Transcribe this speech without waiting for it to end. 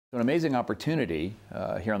An amazing opportunity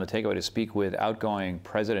here on the Takeaway to speak with outgoing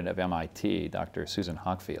president of MIT, Dr. Susan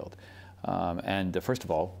Hockfield. First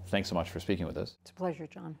of all, thanks so much for speaking with us. It's a pleasure,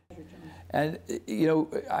 John. And, you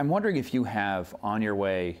know, I'm wondering if you have on your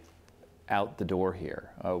way out the door here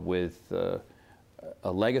with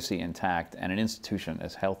a legacy intact and an institution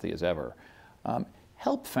as healthy as ever.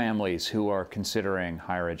 Help families who are considering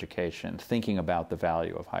higher education, thinking about the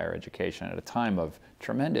value of higher education at a time of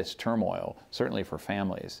tremendous turmoil, certainly for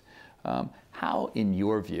families. How, in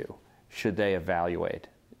your view, should they evaluate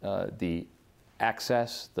the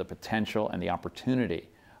access, the potential, and the opportunity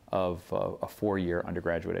of a four-year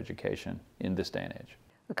undergraduate education in this day and age?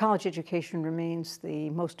 A college education remains the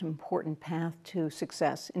most important path to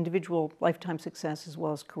success, individual lifetime success as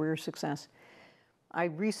well as career success. I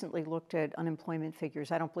recently looked at unemployment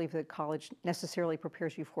figures. I don't believe that college necessarily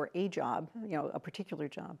prepares you for a job, a particular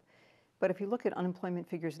job. But if you look at unemployment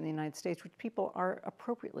figures in the United States, which people are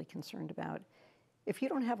appropriately concerned about, if you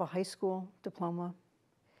don't have a high school diploma,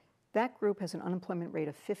 that group has an unemployment rate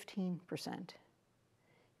of 15%.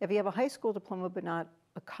 If you have a high school diploma but not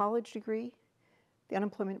a college degree, the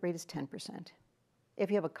unemployment rate is 10%. If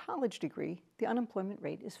you have a college degree, the unemployment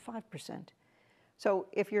rate is 5%. So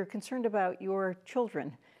if you're concerned about your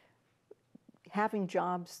children having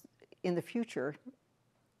jobs in the future,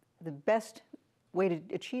 the best way to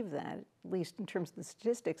achieve that, at least in terms of the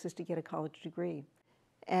statistics, is to get a college degree.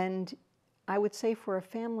 And I would say for a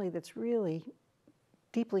family that's really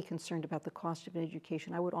deeply concerned about the cost of an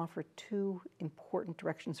education, I would offer two important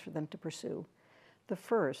directions for them to pursue. The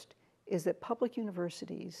first is that public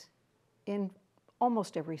universities in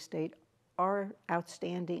almost every state are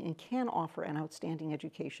outstanding and can offer an outstanding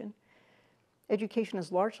education. Education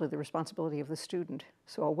is largely the responsibility of the student,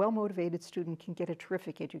 so a well-motivated student can get a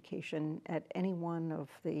terrific education at any one of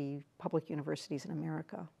the public universities in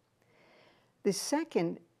America. The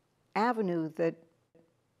second avenue that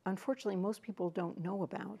unfortunately most people don't know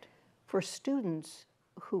about, for students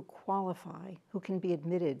who qualify, who can be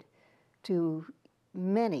admitted to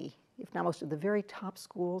many, if not most of the very top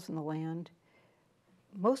schools in the land,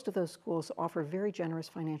 most of those schools offer very generous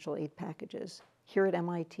financial aid packages. Here at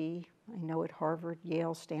MIT, I know at Harvard,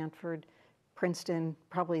 Yale, Stanford, Princeton,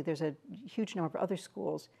 probably there's a huge number of other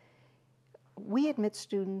schools. We admit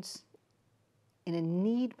students in a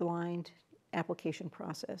need-blind application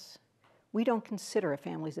process. We don't consider a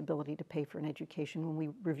family's ability to pay for an education when we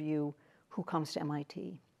review who comes to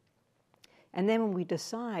MIT. And then when we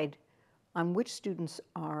decide on which students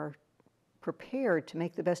are prepared to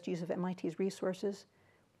make the best use of MIT's resources,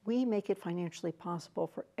 we make it financially possible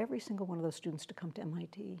for every single one of those students to come to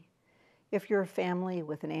MIT. If you're a family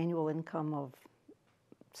with an annual income of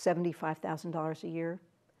 $75,000 a year,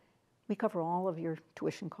 we cover all of your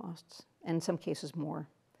tuition costs, and in some cases more.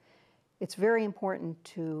 It's very important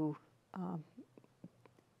to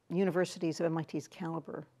universities of MIT's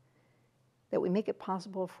caliber that we make it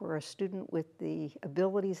possible for a student with the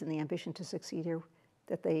abilities and the ambition to succeed here,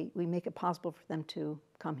 that we make it possible for them to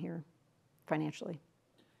come here financially.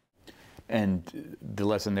 And the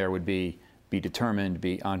lesson there would be determined,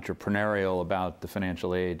 be entrepreneurial about the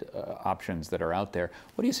financial aid options that are out there.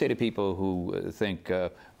 What do you say to people who think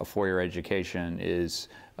a four-year education is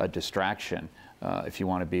a distraction? If you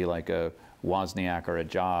want to be like a Wozniak or a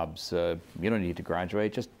Jobs, you don't need to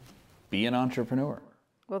graduate, just be an entrepreneur.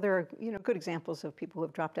 Well, there are good examples of people who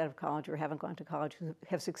have dropped out of college or haven't gone to college who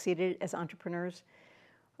have succeeded as entrepreneurs.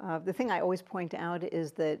 The thing I always point out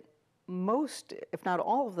is that most, if not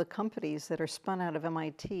all, of the companies that are spun out of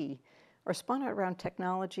MIT are spun out around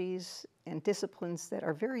technologies and disciplines that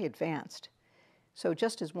are very advanced. So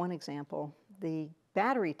just as one example, the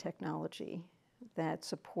battery technology that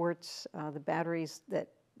supports the batteries that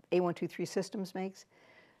A123 Systems makes,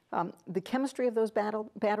 the chemistry of those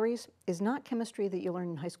batteries is not chemistry that you learn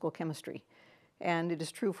in high school chemistry. And it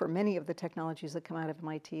is true for many of the technologies that come out of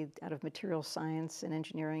MIT, out of materials science and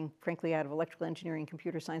engineering, frankly, out of electrical engineering and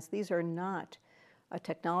computer science. These are not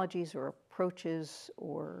technologies or approaches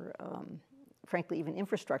or, frankly, even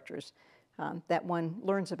infrastructures that one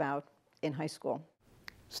learns about in high school.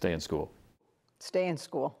 Stay in school. Stay in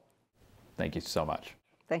school. Thank you so much.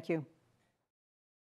 Thank you.